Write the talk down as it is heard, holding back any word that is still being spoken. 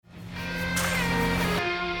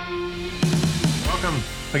welcome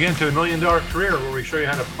again to the $1 Million Career, where we show you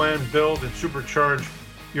how to plan, build, and supercharge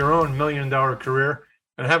your own $1 million career.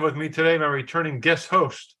 And I have with me today my returning guest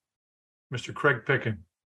host, Mr. Craig Pickin.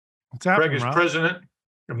 What's happening, Craig is Rob? president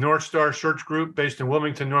of Northstar Group based in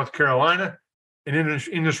Wilmington, North Carolina, an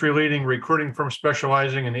industry-leading recruiting firm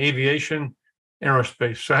specializing in aviation,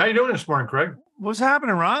 aerospace. So how you doing this morning, Craig? What's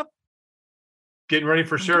happening, Rob? Getting ready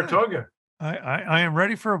for Saratoga. I am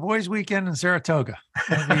ready for a boys' weekend in Saratoga.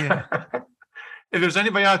 If there's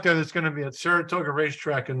anybody out there that's going to be at Saratoga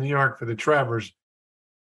Racetrack in New York for the Travers,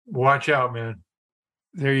 watch out, man.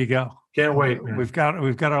 There you go. Can't wait, man. We've got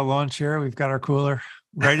our lawn chair, we've got our cooler,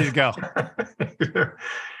 ready to go.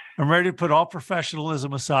 I'm ready to put all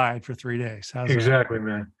professionalism aside for 3 days. How's exactly, that?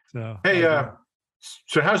 Man. So hey,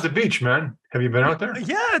 so how's the beach, man? Have you been out there?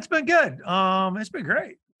 Yeah, it's been good. It's been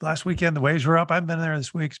great. Last weekend the waves were up. I've been there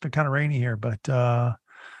this week. It's been kind of rainy here, but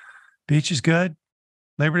beach is good.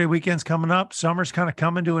 Labor Day weekend's coming up. Summer's kind of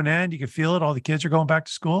coming to an end. You can feel it. All the kids are going back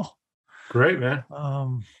to school. Great, man.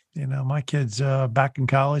 My kid's back in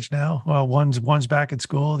college now. Well, one's back at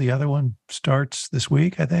school. The other one starts this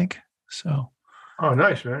week, I think. So. Oh,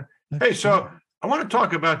 nice, man. Hey, so I want to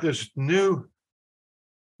talk about this new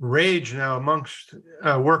rage now amongst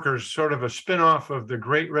workers, sort of a spinoff of the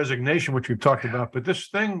Great Resignation, which we've talked about. But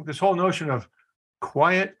this whole notion of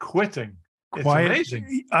quiet quitting. It's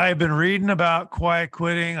amazing. I've been reading about quiet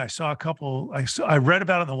quitting. I saw a couple. I read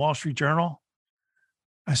about it in the Wall Street Journal.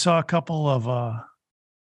 I saw a couple of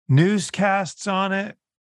newscasts on it,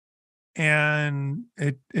 and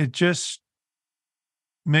it just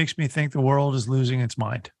makes me think the world is losing its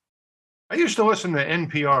mind. I used to listen to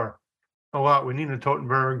NPR a lot with Nina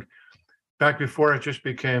Totenberg back before it just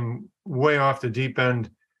became way off the deep end.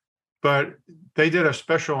 But they did a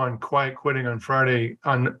special on quiet quitting on Friday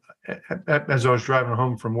as I was driving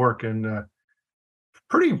home from work, and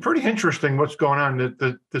pretty interesting what's going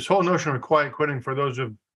on. This whole notion of quiet quitting, for those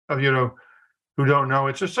of you who don't know,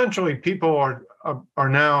 it's essentially people are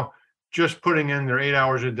now just putting in their 8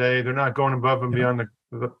 hours a day. They're not going above and beyond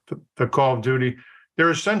the call of duty.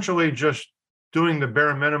 They're essentially just doing the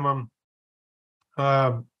bare minimum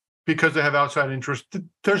because they have outside interest.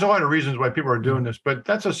 There's a lot of reasons why people are doing this, but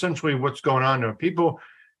that's essentially what's going on now.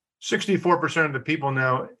 64% of the people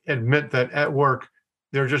now admit that at work,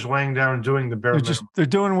 they're just laying down and doing the bare minimum. They're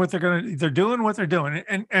doing what they're doing.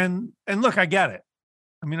 And look, I get it.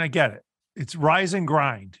 I mean, I get it. It's rise and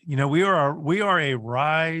grind. We are a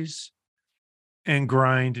rise and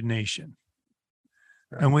grind nation.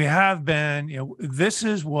 And we have been, this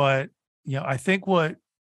is what, I think what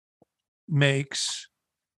makes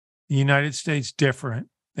the United States different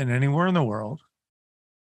than anywhere in the world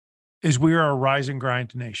is we are a rise and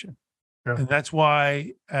grind nation. Yeah. And that's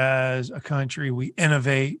why, as a country, we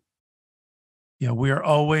innovate. We are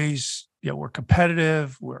always, we're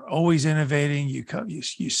competitive. We're always innovating. You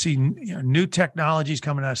see, new technologies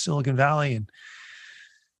coming out of Silicon Valley, and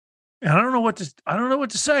I don't know what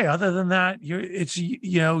to say other than that.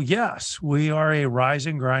 Yes, we are a rise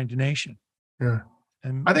and grind nation. Yeah,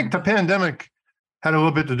 and I think the pandemic had a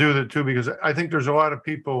little bit to do with it too, because I think there's a lot of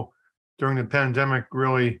people during the pandemic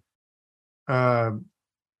really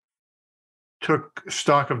took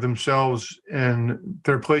stock of themselves and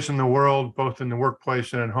their place in the world, both in the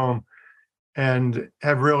workplace and at home, and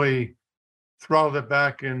have really throttled it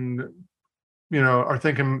back and, are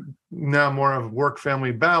thinking now more of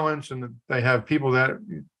work-family balance, and they have people that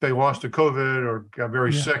they lost to COVID or got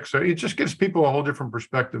very sick. So it just gives people a whole different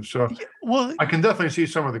perspective. So I can definitely see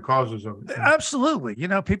some of the causes of it. Absolutely.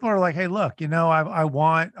 People are like, hey, look,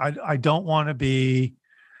 I don't want to be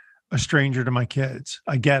a stranger to my kids.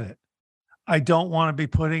 I get it. I don't want to be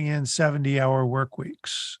putting in 70-hour work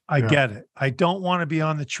weeks. I get it. I don't want to be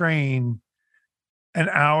on the train an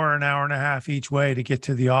hour and a half each way to get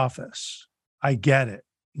to the office. I get it.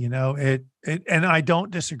 And I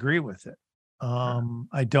don't disagree with it.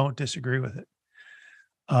 I don't disagree with it.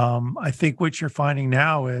 I think what you're finding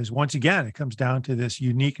now is, once again, it comes down to this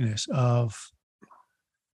uniqueness of,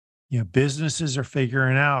 businesses are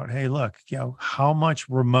figuring out, hey, look, how much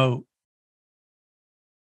remote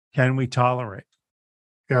can we tolerate?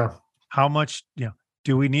 Yeah. How much,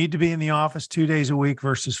 do we need to be in the office 2 days a week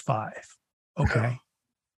versus 5? Okay.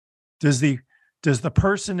 Does the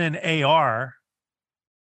person in AR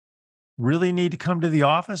really need to come to the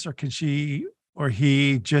office, or can she or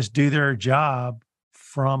he just do their job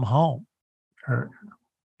from home?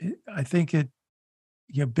 I think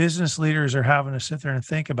business leaders are having to sit there and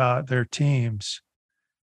think about their teams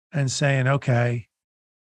and saying, okay,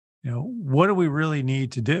 what do we really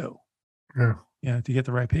need to do? To get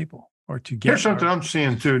the right people, or to get. Here's something I'm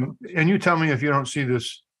seeing too, and you tell me if you don't see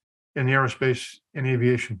this in the aerospace and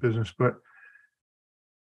aviation business, but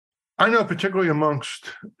I know particularly amongst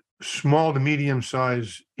small to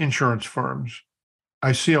medium-sized insurance firms,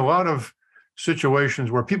 I see a lot of situations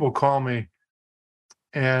where people call me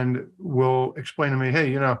and will explain to me,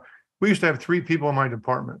 hey, we used to have 3 people in my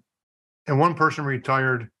department, and one person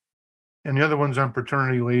retired, and the other one's on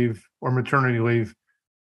paternity leave or maternity leave.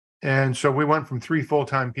 And so we went from 3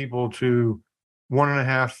 full-time people to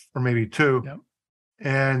 1.5 or maybe 2. Yep.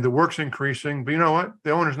 And the work's increasing, but you know what? The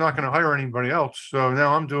owner's not going to hire anybody else. So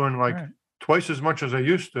now I'm doing like twice as much as I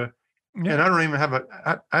used to. Yeah. And I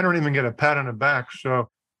don't even get a pat on the back. So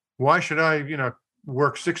why should I,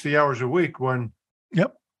 work 60 hours a week when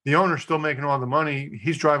the owner's still making all the money?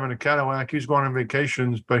 He's driving a Cadillac, he's going on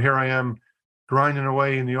vacations, but here I am grinding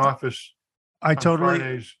away in the office on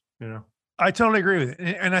Fridays, I totally agree with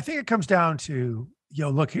it. And I think it comes down to,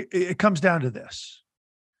 look, it comes down to this.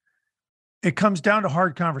 It comes down to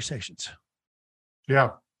hard conversations.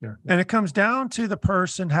 Yeah. And it comes down to the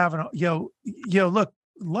person having, look,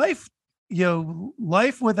 life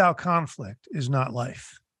without conflict is not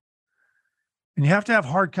life. And you have to have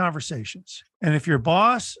hard conversations. And if your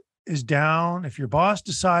boss is down, if your boss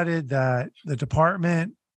decided that the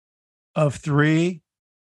department of 3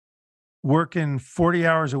 working 40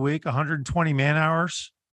 hours a week, 120 man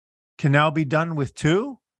hours can now be done with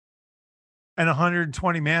 2 and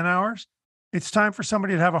 120 man hours, it's time for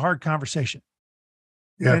somebody to have a hard conversation.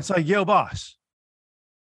 Yeah. And it's like, yo, boss,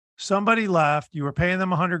 somebody left, you were paying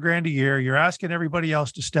them $100,000 a year. You're asking everybody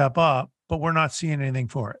else to step up, but we're not seeing anything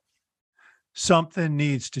for it. Something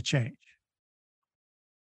needs to change.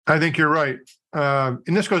 I think you're right.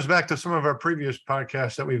 And this goes back to some of our previous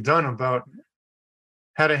podcasts that we've done about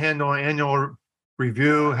how to handle an annual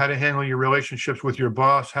review, how to handle your relationships with your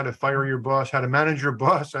boss, how to fire your boss, how to manage your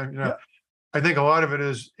boss. I think a lot of it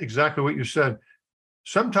is exactly what you said.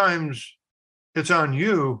 Sometimes it's on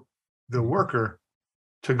you, the worker,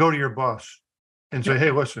 to go to your boss and say,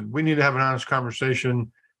 hey, listen, we need to have an honest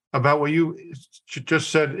conversation about what you just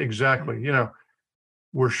said exactly.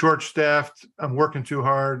 We're short-staffed. I'm working too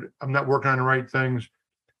hard. I'm not working on the right things.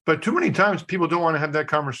 But too many times people don't want to have that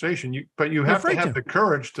conversation. But you have to have the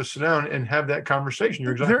courage to sit down and have that conversation.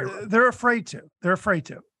 You're exactly right. They're afraid to. They're afraid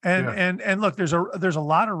to. And look, there's a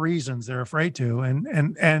lot of reasons they're afraid to. And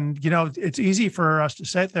it's easy for us to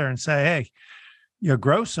sit there and say, hey,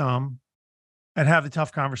 grow some and have the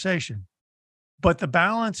tough conversation. But the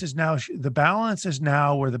balance is now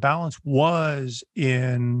where the balance was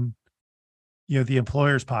in the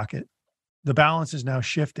employer's pocket. The balance is now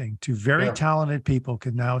shifting to very talented people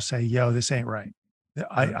can now say, yo, this ain't right.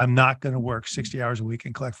 I'm not going to work 60 hours a week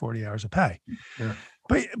and collect 40 hours of pay. Yeah.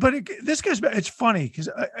 But this goes back. It's funny because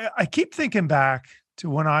I keep thinking back to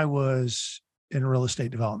when I was in real estate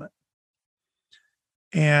development.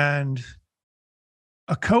 And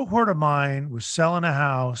a cohort of mine was selling a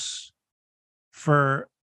house for,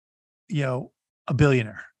 a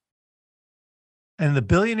billionaire. And the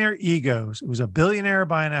billionaire egos, it was a billionaire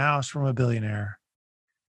buying a house from a billionaire.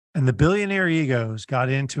 And the billionaire egos got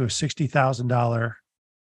into a $60,000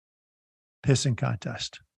 pissing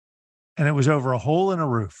contest. And it was over a hole in a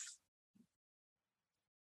roof.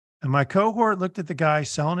 And my cohort looked at the guy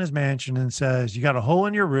selling his mansion and says, you got a hole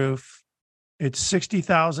in your roof. It's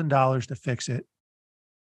 $60,000 to fix it.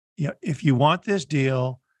 If you want this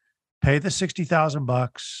deal, pay the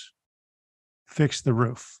 $60,000, fix the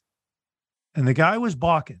roof. And the guy was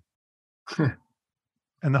balking.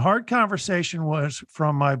 And the hard conversation was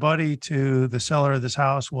from my buddy to the seller of this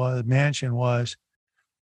mansion was,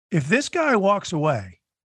 if this guy walks away,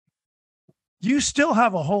 you still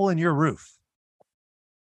have a hole in your roof.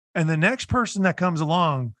 And the next person that comes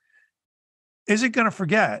along isn't going to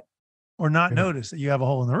forget or not notice that you have a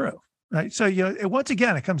hole in the roof. Right. So, once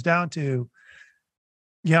again, it comes down to,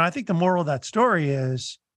 I think the moral of that story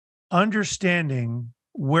is understanding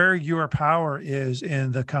where your power is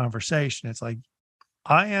in the conversation. It's like,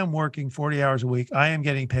 I am working 40 hours a week. I am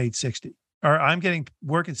getting paid 60, or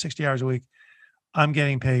working 60 hours a week. I'm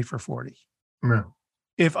getting paid for 40. Yeah.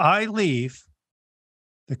 If I leave,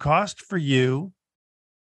 the cost for you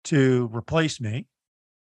to replace me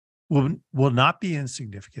will not be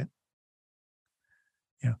insignificant.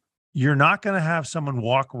 You're not going to have someone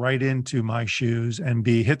walk right into my shoes and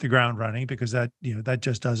hit the ground running, because that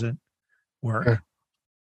just doesn't work.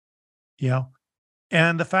 Yeah.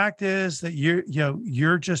 And the fact is that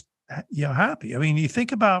you're just, happy. I mean, you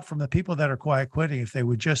think about from the people that are quiet quitting, if they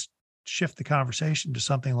would just shift the conversation to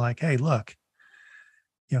something like, hey, look,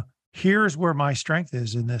 here's where my strength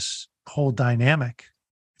is in this whole dynamic.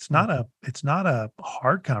 It's not a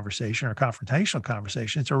hard conversation or confrontational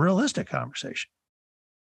conversation. It's a realistic conversation.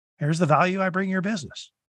 Here's the value I bring your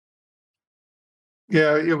business.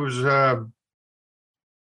 Yeah, it was,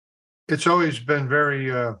 it's always been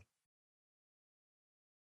very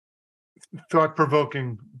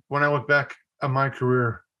thought-provoking when I look back on my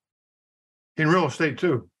career in real estate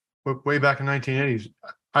too, way back in 1980s.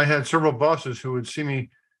 I had several bosses who would see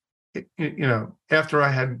me, after I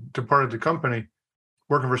had departed the company,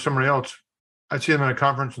 working for somebody else. I'd see them at a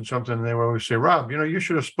conference and something, and they would always say, Rob, you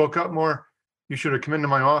should have spoke up more. You should have come into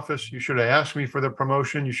my office. You should have asked me for the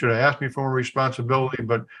promotion. You should have asked me for more responsibility.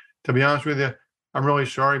 But to be honest with you, I'm really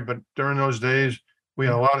sorry. But during those days, we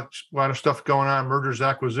had a lot of stuff going on, mergers,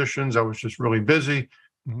 acquisitions. I was just really busy.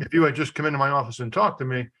 Mhm. If you had just come into my office and talked to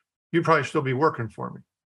me, you'd probably still be working for me.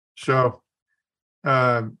 So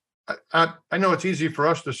I know it's easy for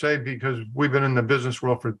us to say because we've been in the business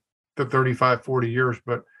world for 35, 40 years,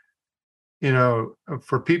 but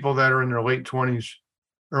for people that are in their late 20s,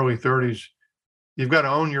 early 30s, you've got to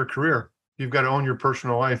own your career. You've got to own your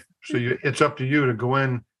personal life. So it's up to you to go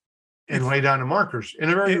in and lay down the markers in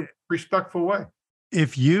a very respectful way.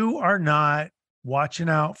 If you are not watching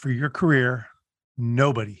out for your career,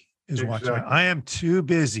 nobody is watching out. Exactly. I am too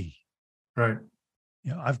busy. Right.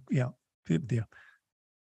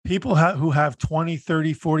 People who have 20,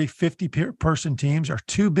 30, 40, 50 person teams are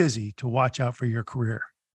too busy to watch out for your career.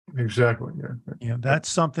 Exactly. Yeah. That's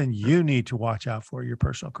something you need to watch out for your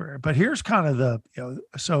personal career. But here's kind of the,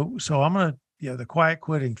 so I'm going to, the quiet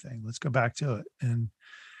quitting thing. Let's go back to it. And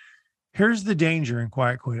here's the danger in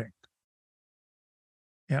quiet quitting.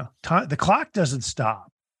 The clock doesn't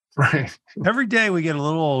stop. Right. Every day we get a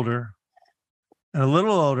little older and a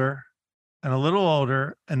little older and a little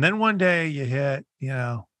older. And then one day you hit,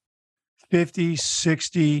 50,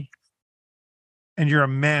 60, and you're a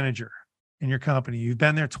manager in your company. You've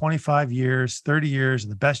been there 25 years, 30 years,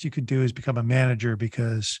 and the best you could do is become a manager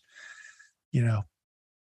because,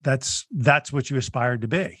 that's what you aspired to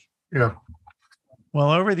be. Yeah.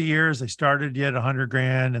 Well, over the years, they started you at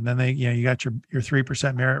 $100,000, and then you got your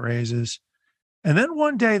 3% merit raises. And then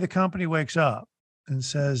one day the company wakes up and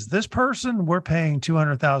says, this person we're paying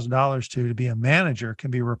 $200,000 to be a manager can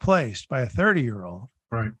be replaced by a 30-year-old.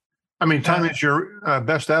 Right. I mean, time is your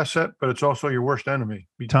best asset, but it's also your worst enemy.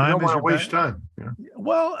 You Time don't is want to your waste time.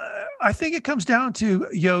 Well, I think it comes down to,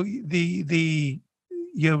 the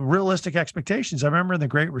realistic expectations. I remember in the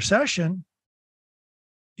Great Recession,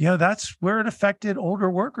 that's where it affected older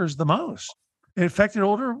workers the most. It affected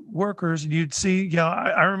older workers, and you'd see,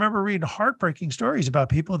 I remember reading heartbreaking stories about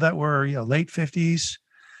people that were, late 50s,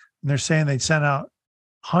 and they're saying they'd sent out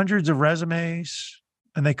hundreds of resumes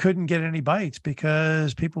and they couldn't get any bites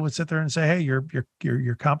because people would sit there and say, hey,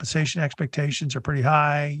 your compensation expectations are pretty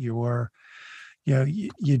high. You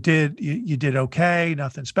did okay,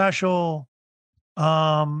 nothing special.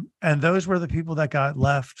 And those were the people that got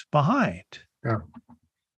left behind. Yeah.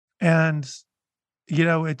 And,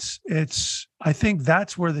 I think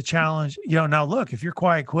that's where the challenge, now look, if you're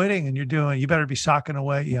quiet quitting and you better be socking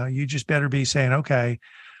away, you just better be saying, okay,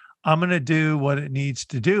 I'm going to do what it needs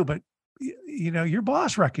to do. But, your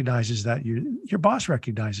boss recognizes that. Your boss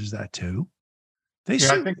recognizes that too. They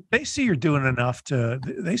see you're doing enough to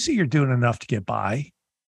get by.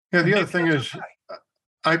 Yeah. The other thing is,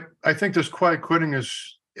 I think this quiet quitting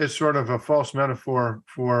is sort of a false metaphor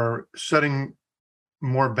for setting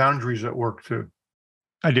more boundaries at work too.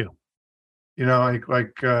 I do. I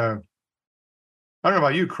don't know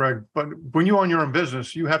about you, Craig, but when you own your own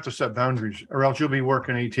business, you have to set boundaries, or else you'll be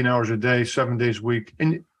working 18 hours a day, 7 days a week,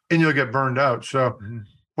 and you'll get burned out. So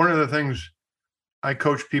one of the things I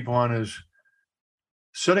coach people on is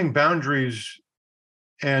setting boundaries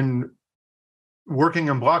and working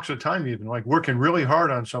in blocks of time, even like working really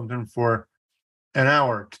hard on something for an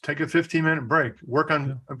hour, to take a 15-minute break, work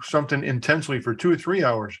on something intensely for 2 or 3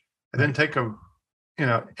 hours, and then take an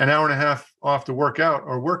hour and a half off to work out,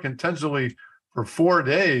 or work intensively for 4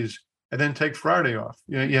 days and then take Friday off.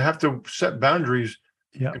 You have to set boundaries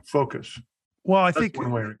and focus. Well, I That's think,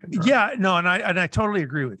 one way to control it. no, and I totally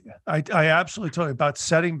agree with you. I absolutely totally about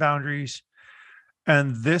setting boundaries.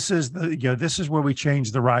 And this is this is where we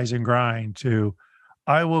change the rise and grind to,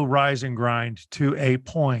 I will rise and grind to a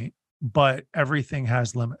point, but everything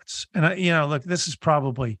has limits. And look, this is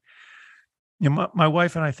probably, my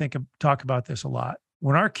wife and I talk about this a lot.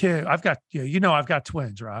 When our kid, I've got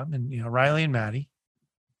twins, Rob, and Riley and Maddie,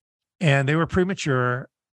 and they were premature.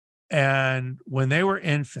 And when they were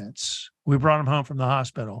infants, we brought them home from the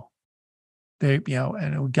hospital. And we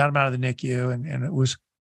got them out of the NICU, and it was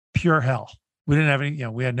pure hell. We didn't have any,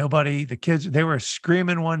 we had nobody. The kids, they were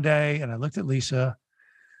screaming one day, and I looked at Lisa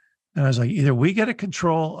and I was like, either we get a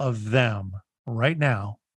control of them right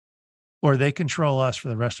now, or they control us for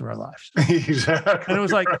the rest of our lives. Exactly. And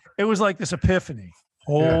it was like this epiphany.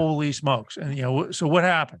 Holy smokes. And, so what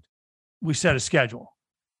happened? We set a schedule.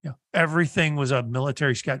 Everything was a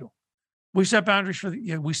military schedule. We set boundaries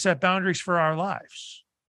for our lives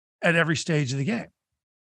at every stage of the game.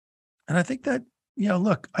 And I think that,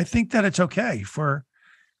 I think that it's okay for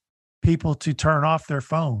people to turn off their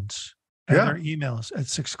phones and their emails at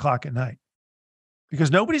 6:00 at night,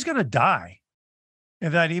 because nobody's going to die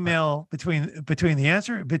if that email between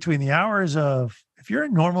the hours of, if you're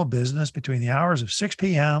in normal business, between the hours of 6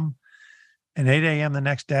 p.m. and 8 a.m. the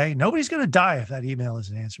next day, nobody's going to die if that email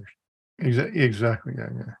isn't answered. Exactly.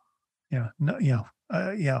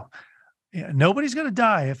 Nobody's going to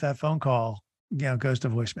die if that phone call, goes to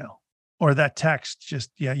voicemail, or that text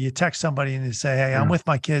you text somebody and you say, hey, I'm with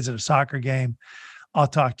my kids at a soccer game. I'll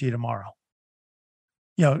talk to you tomorrow.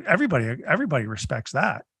 Everybody respects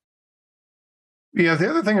that. Yeah. The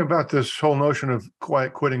other thing about this whole notion of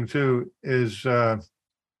quiet quitting too is, when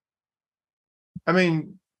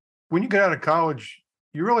you get out of college,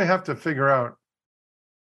 you really have to figure out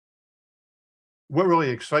what really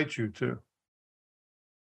excites you too.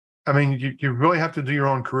 You really have to do your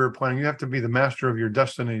own career planning. You have to be the master of your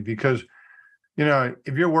destiny, because,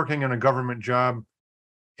 if you're working in a government job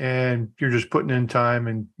and you're just putting in time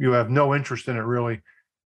and you have no interest in it really,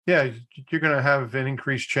 you're going to have an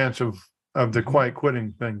increased chance of the quiet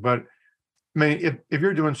quitting thing. But if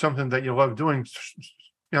you're doing something that you love doing,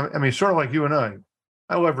 sort of like you and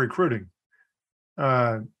I love recruiting.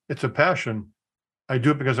 It's a passion. I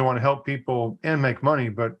do it because I want to help people and make money.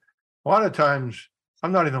 But a lot of times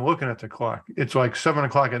I'm not even looking at the clock. It's like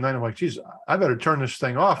 7:00 at night. I'm like, geez, I better turn this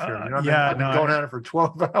thing off here. I've been going at it for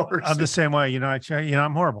 12 hours. I'm the same way. I check,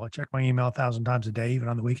 I'm horrible. I check my email 1,000 times a day, even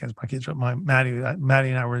on the weekends. My kids, Maddie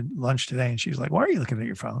and I were at lunch today, and she's like, why are you looking at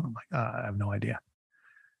your phone? I'm like, I have no idea.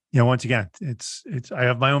 Once again, it's, I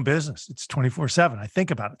have my own business. It's 24/7. I think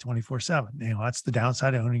about it 24/7. That's the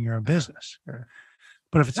downside of owning your own business.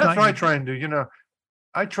 But if it's That's not, what I try and do.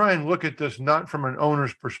 I try and look at this not from an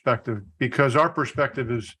owner's perspective, because our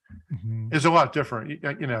perspective is a lot different.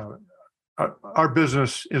 Our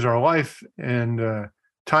business is our life, and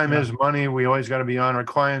time is money. We always got to be on. Our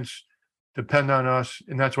clients depend on us,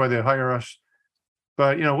 and that's why they hire us.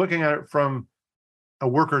 But looking at it from a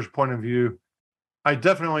worker's point of view, I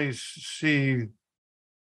definitely see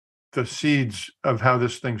the seeds of how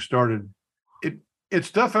this thing started.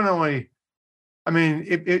 It's definitely.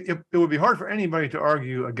 It would be hard for anybody to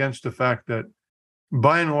argue against the fact that,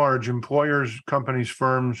 by and large, employers, companies,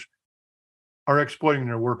 firms are exploiting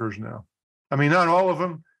their workers now. Not all of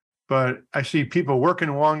them, but I see people working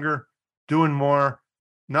longer, doing more,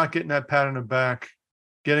 not getting that pat on the back,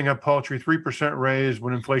 getting a paltry 3% raise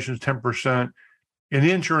when inflation is 10%. In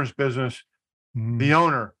the insurance business, the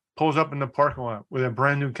owner pulls up in the parking lot with a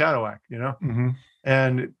brand new Cadillac,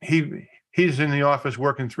 and he's in the office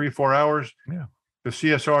working 3-4 hours. Yeah. The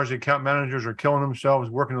CSRs, the account managers, are killing themselves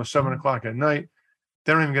working till 7:00 at night.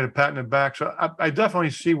 They don't even get a pat in the back. So I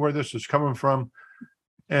definitely see where this is coming from,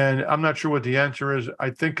 and I'm not sure what the answer is.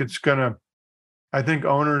 I think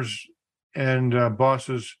owners and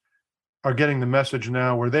bosses are getting the message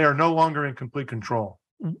now where they are no longer in complete control.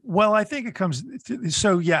 Well, I think it comes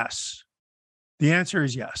so yes. The answer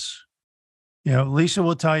is yes. Lisa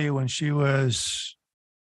will tell you, when she was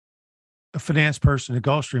a finance person at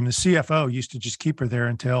Gulfstream, the CFO used to just keep her there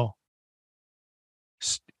until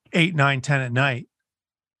 8, 9, 10 at night,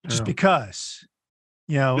 just because,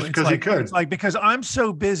 just because he could. It's like, because I'm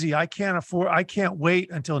so busy, I can't wait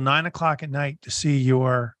until 9:00 at night to see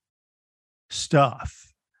your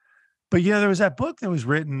stuff. But there was that book that was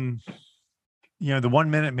written, The 1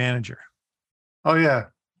 Minute Manager. Oh yeah.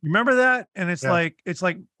 You remember that? And it's like,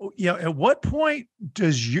 at what point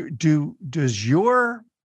does your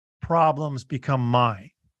problems become mine?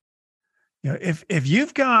 If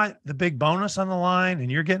you've got the big bonus on the line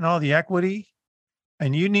and you're getting all the equity,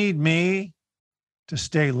 and you need me to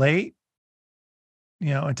stay late,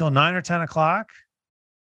 until 9 or 10 o'clock,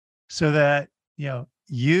 so that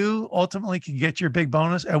you ultimately can get your big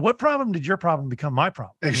bonus, at what problem did your problem become my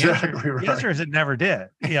problem? Exactly right. The answer is it never did.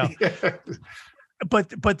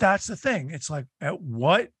 But that's the thing. It's like, at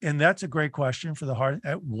what, and that's a great question for the heart.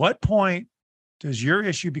 At what point does your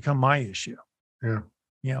issue become my issue?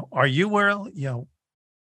 Yeah. Are you where,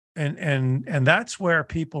 and that's where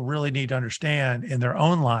people really need to understand in their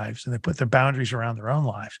own lives, and they put their boundaries around their own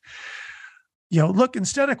lives. Look,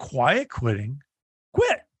 instead of quiet quitting,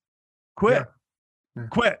 quit.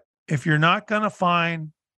 If you're not going to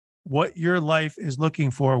find what your life is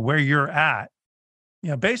looking for, where you're at,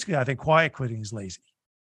 basically, I think quiet quitting is lazy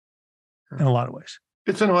in a lot of ways.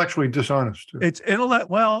 It's intellectually dishonest too. It's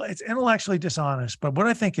intellectually dishonest. But what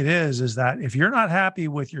I think it is that if you're not happy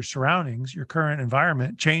with your surroundings, your current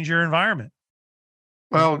environment, change your environment.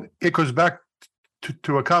 Well, it goes back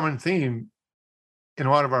to a common theme in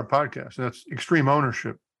a lot of our podcasts, and that's extreme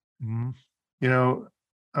ownership. Mm-hmm. You know,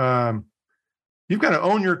 you've got to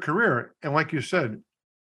own your career. And like you said,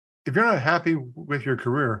 if you're not happy with your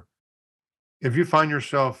career, if you find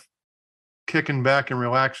yourself kicking back and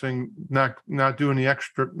relaxing, not doing the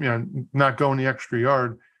extra, not going the extra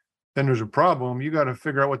yard, then there's a problem. You got to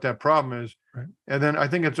figure out what that problem is. Right. And then I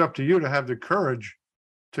think it's up to you to have the courage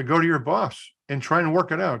to go to your boss and try and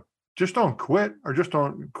work it out. Just don't quit, or just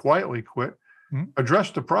don't quietly quit. Mm-hmm.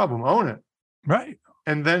 Address the problem, own it. Right.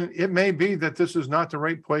 And then it may be that this is not the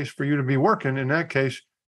right place for you to be working. In that case,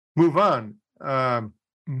 move on.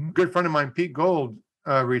 Good friend of mine, Pete Gold,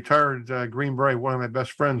 retired Green Beret, one of my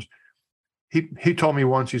best friends. He told me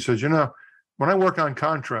once, he says, when I work on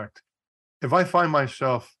contract, if I find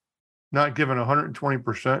myself not giving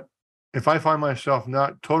 120%, if I find myself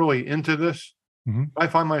not totally into this, if I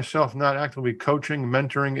find myself not actively coaching,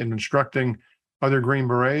 mentoring, and instructing other Green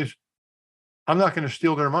Berets, I'm not going to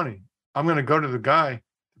steal their money. I'm going to go to the guy,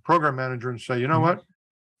 the program manager, and say, you know what?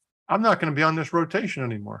 I'm not going to be on this rotation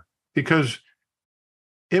anymore, because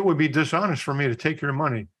it would be dishonest for me to take your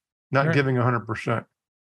money, not giving 100%.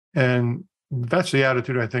 And that's the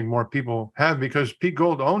attitude I think more people have, because Pete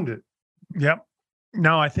Gold owned it. Yep.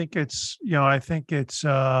 No, I think it's, look,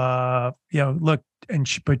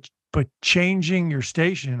 but changing your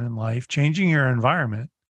station in life, changing your environment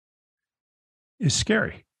is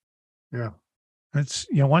scary. Yeah. It's,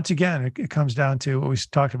 once again, it comes down to what we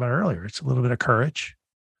talked about earlier. It's a little bit of courage,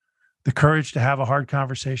 the courage to have a hard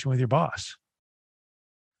conversation with your boss.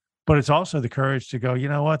 But it's also the courage to go, you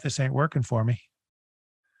know what, this ain't working for me.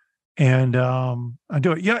 And I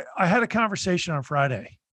do it. Yeah, I had a conversation on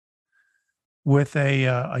Friday with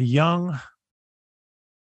a young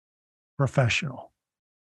professional,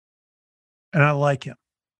 and I like him.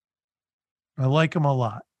 I like him a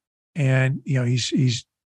lot. And he's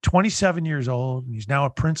 27 years old, and he's now a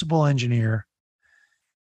principal engineer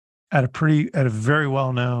at a very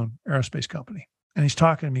well-known aerospace company. And he's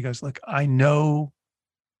talking to me. He goes, "Look, I know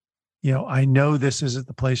this isn't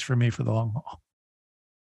the place for me for the long haul."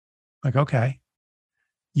 Like, okay,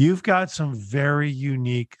 you've got some very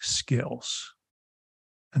unique skills.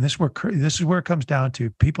 And this is where it comes down to.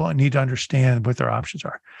 People need to understand what their options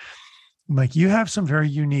are. I'm like, you have some very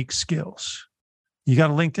unique skills. You got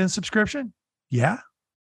a LinkedIn subscription? Yeah.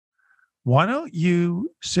 Why don't you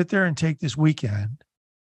sit there and take this weekend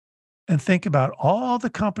and think about all the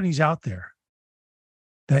companies out there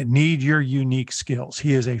that need your unique skills?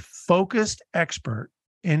 He is a focused expert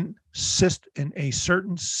in a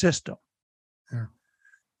certain system. Yeah. I'm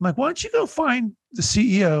like, why don't you go find the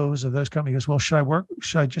CEOs of those companies? He goes, well,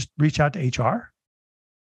 should I just reach out to HR? I'm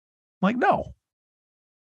like, no.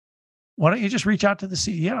 Why don't you just reach out to the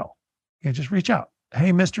CEO? Just reach out.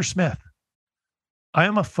 Hey, Mr. Smith, I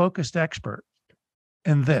am a focused expert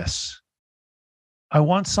in this. I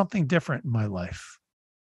want something different in my life.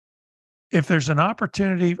 If there's an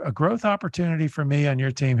opportunity, a growth opportunity for me on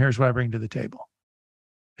your team, here's what I bring to the table.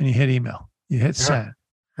 And you hit email, you hit send.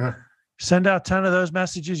 Yeah. Send out 10 of those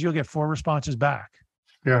messages, you'll get 4 responses back.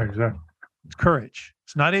 Yeah, exactly. It's courage.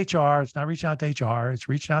 It's not HR. It's not reaching out to HR. It's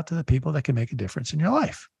reaching out to the people that can make a difference in your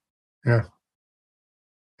life. Yeah.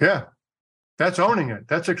 Yeah. That's owning it.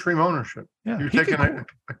 That's extreme ownership. Yeah. You're taking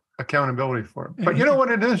accountability for it. But you know what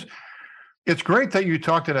it is? It's great that you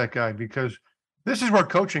talk to that guy, because this is where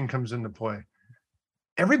coaching comes into play.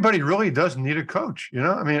 Everybody really does need a coach.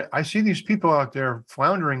 I mean, I see these people out there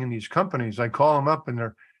floundering in these companies. I call them up, and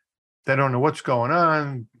they don't know what's going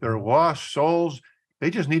on. They're lost souls. They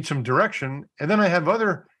just need some direction. And then I have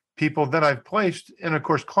other people that I've placed. And of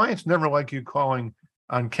course, clients never like you calling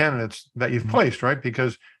on candidates that you've placed, right?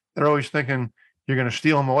 Because they're always thinking you're going to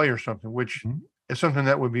steal them away or something, which is something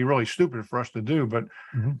that would be really stupid for us to do.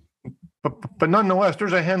 But nonetheless,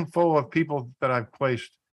 there's a handful of people that I've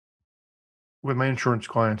placed with my insurance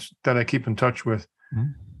clients that I keep in touch with.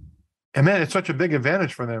 And man, it's such a big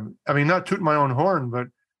advantage for them. I mean, not tooting my own horn, but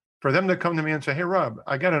for them to come to me and say, hey, Rob,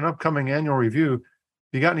 I got an upcoming annual review.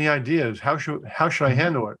 You got any ideas? How should I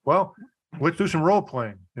handle it? Well, let's do some role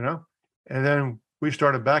playing, And then we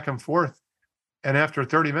started back and forth. And after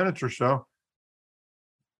 30 minutes or so,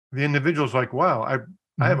 the individual's like, wow,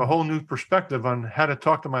 I have a whole new perspective on how to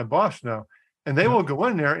talk to my boss now. And they will go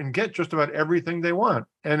in there and get just about everything they want.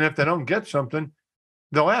 And if they don't get something,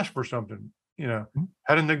 they'll ask for something,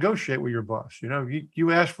 how to negotiate with your boss.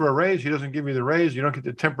 You ask for a raise, he doesn't give you the raise, you don't get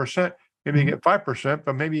the 10%. Maybe you get 5%,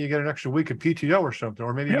 but maybe you get an extra week of PTO or something,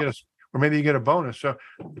 or maybe you get a bonus. So,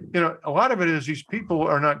 a lot of it is these people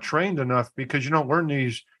are not trained enough because you don't learn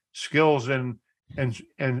these skills and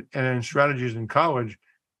strategies in college.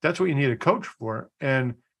 That's what you need a coach for.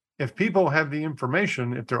 And if people have the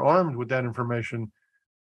information, if they're armed with that information,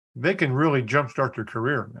 they can really jumpstart their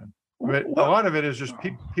career, man. But a lot of it is just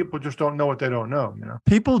people just don't know what they don't know.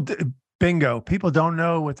 Bingo. People don't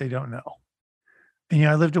know what they don't know. And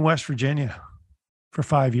I lived in West Virginia for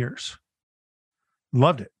 5 years.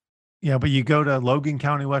 Loved it. But you go to Logan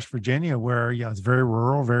County, West Virginia, where it's very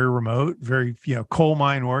rural, very remote, very coal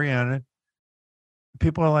mine oriented.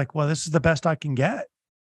 People are like, well, this is the best I can get.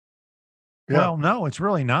 Yeah. Well, no, it's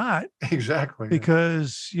really not. Exactly.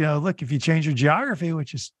 Because, look, if you change your geography,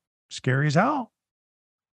 which is scary as hell,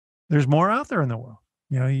 there's more out there in the world.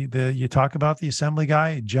 You talk about the assembly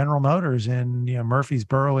guy at General Motors in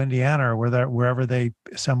Murfreesboro, Indiana, or wherever they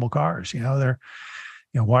assemble cars.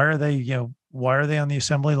 Why are they on the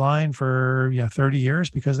assembly line for 30 years?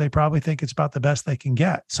 Because they probably think it's about the best they can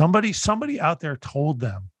get. Somebody out there told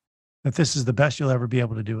them that this is the best you'll ever be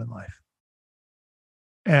able to do in life.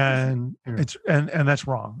 And it's that's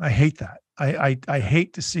wrong. I hate that. I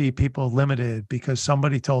hate to see people limited because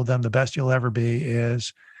somebody told them the best you'll ever be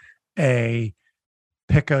is a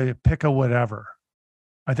pick a whatever.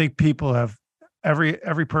 I think people have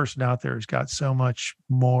every person out there has got so much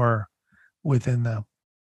more within them.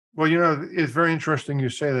 Well, it's very interesting you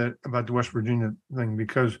say that about the West Virginia thing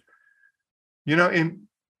because,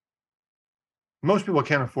 most people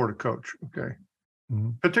can't afford a coach. Okay. Mm-hmm.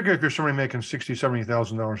 Particularly if you're somebody making $60,000,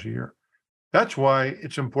 $70,000 a year. That's why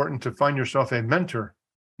it's important to find yourself a mentor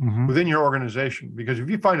within your organization, because if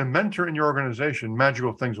you find a mentor in your organization,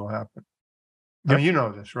 magical things will happen. Yep. I mean, you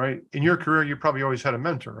know this, right? In your career, you probably always had a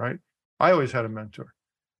mentor, right? I always had a mentor.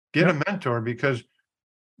 Get a mentor because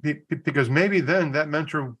maybe then that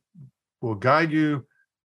mentor will guide you,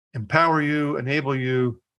 empower you, enable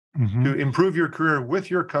you to improve your career with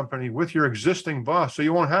your company, with your existing boss. So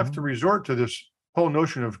you won't have to resort to this whole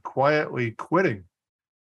notion of quietly quitting.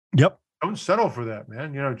 Yep. Don't settle for that,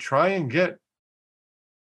 man. Try and get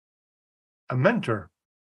a mentor.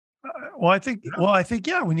 I think,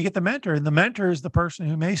 when you get the mentor, and the mentor is the person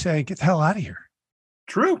who may say, get the hell out of here.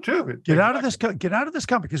 True, too. Get out of this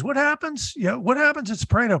company. Because what happens? It's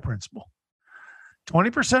Pareto principle.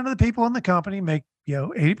 20% of the people in the company make,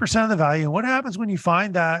 80% of the value. And what happens when you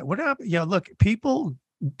find that? What happens? Look, people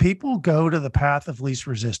go to the path of least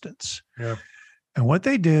resistance. Yeah. And what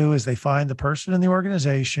they do is they find the person in the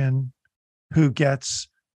organization who gets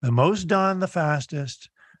the most done the fastest,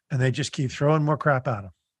 and they just keep throwing more crap at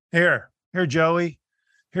them. Here, Joey.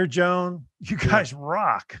 Here, Joan. You guys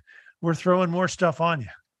rock. We're throwing more stuff on you.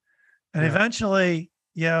 And eventually,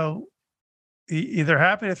 they're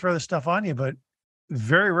happy to throw the stuff on you, but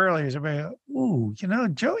very rarely is everybody, ooh,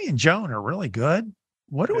 Joey and Joan are really good.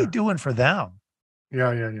 What are we doing for them?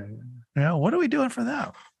 Yeah. What are we doing for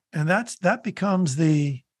them? And that becomes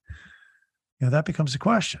the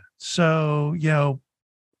question. So,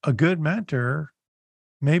 a good mentor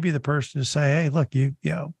may be the person to say, hey, look, you're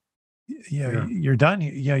done.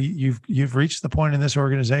 You've reached the point in this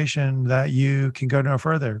organization that you can go no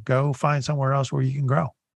further. Go find somewhere else where you can grow.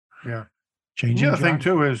 Yeah. Changing. The other thing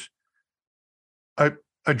too is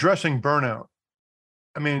addressing burnout.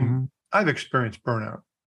 I mean, I've experienced burnout.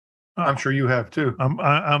 I'm sure you have too.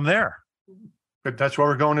 I'm there. But that's why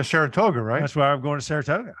we're going to Saratoga, right? That's why I'm going to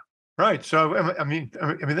Saratoga. Right. So, I mean,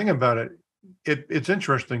 thinking about it, it's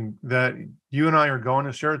interesting that you and I are going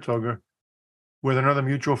to Saratoga with another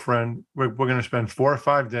mutual friend. We're going to spend 4 or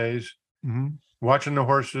 5 days watching the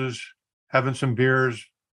horses, having some beers,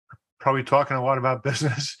 probably talking a lot about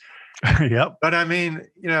business. Yep. But I mean,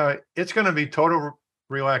 it's going to be total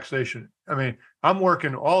relaxation. I mean, I'm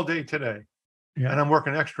working all day today and I'm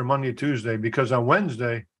working extra Monday, Tuesday, because on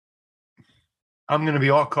Wednesday, I'm going to be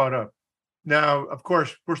all caught up. Now, of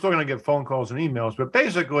course, we're still going to get phone calls and emails, but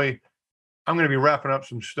basically, I'm going to be wrapping up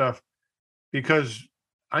some stuff because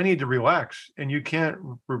I need to relax, and you can't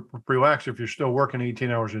relax if you're still working 18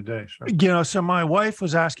 hours a day. So. So my wife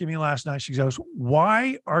was asking me last night, she goes,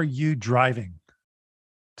 why are you driving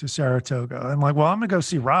to Saratoga? I'm like, well, I'm going to go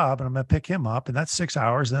see Rob, and I'm going to pick him up, and that's 6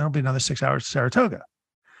 hours. Then it'll be another 6 hours to Saratoga.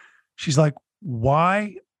 She's like,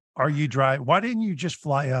 why are you driving? Why didn't you just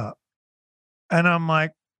fly up? And I'm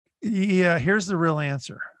like, yeah, here's the real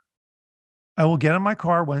answer. I will get in my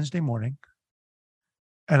car Wednesday morning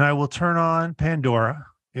and I will turn on Pandora.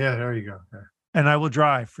 Yeah, there you go. Yeah. And I will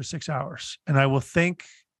drive for 6 hours and I will think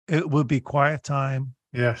it will be quiet time.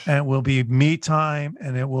 Yes. And it will be me time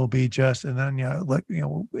and it will be just, and then,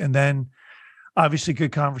 and then Obviously,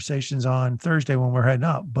 good conversations on Thursday when we're heading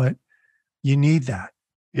up, but you need that.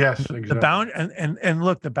 Yes, exactly. The and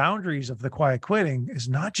look, the boundaries of the quiet quitting is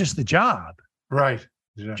not just the job. Right.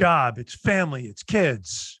 Exactly. Job, it's family, it's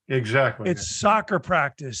kids. Exactly. It's soccer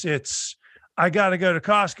practice. It's I got to go to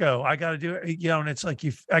Costco. I got to do it, and it's like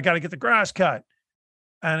I got to get the grass cut.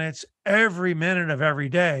 And it's every minute of every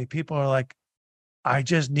day. People are like, I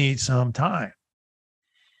just need some time.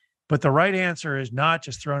 But the right answer is not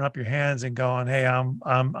just throwing up your hands and going, hey,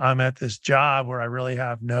 I'm at this job where I really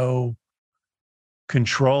have no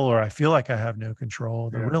control, or I feel like I have no control.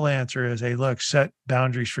 The real answer is, hey, look, set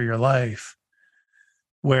boundaries for your life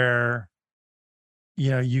where,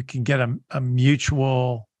 you can get a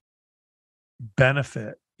mutual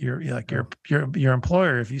benefit. Your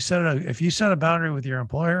employer, if you set a boundary with your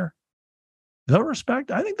employer, I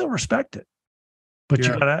think they'll respect it. But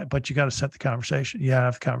you gotta set the conversation. You gotta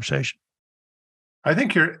have the conversation. I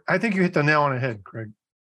think you hit the nail on the head, Craig.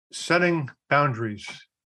 Setting boundaries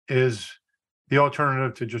is the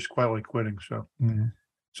alternative to just quietly quitting. So,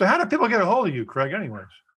 So how do people get a hold of you, Craig, anyways?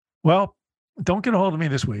 Well, don't get a hold of me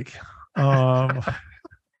this week.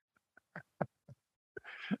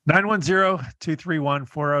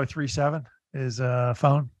 910-231-4037 is a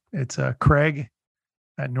phone. It's Craig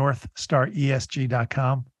at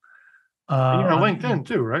northstaresg.com. You're on LinkedIn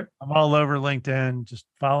too, right? I'm all over LinkedIn. Just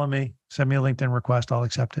follow me. Send me a LinkedIn request. I'll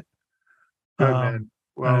accept it. Good, man.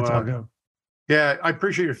 Well, and it's all good. Yeah, I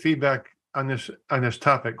appreciate your feedback on this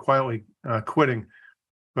topic, quietly quitting.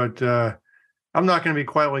 But I'm not going to be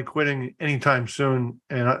quietly quitting anytime soon,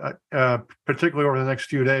 and particularly over the next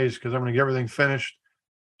few days, because I'm going to get everything finished,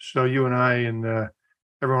 so you and I and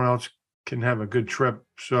everyone else can have a good trip.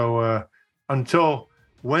 So until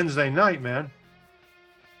Wednesday night, man,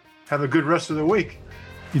 have a good rest of the week.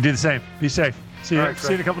 You do the same. Be safe. See you in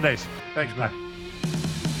a couple of days. Thanks, man.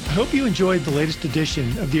 I hope you enjoyed the latest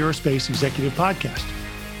edition of the Aerospace Executive Podcast.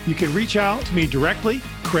 You can reach out to me directly,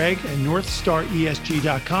 Craig at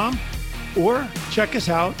northstaresg.com, or check us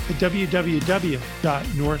out at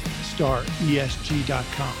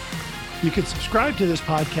www.northstaresg.com. You can subscribe to this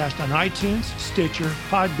podcast on iTunes, Stitcher,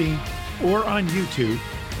 Podbean, or on YouTube.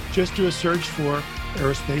 Just do a search for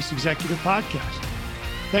Aerospace Executive Podcast.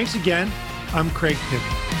 Thanks again. I'm Craig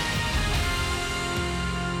Piven.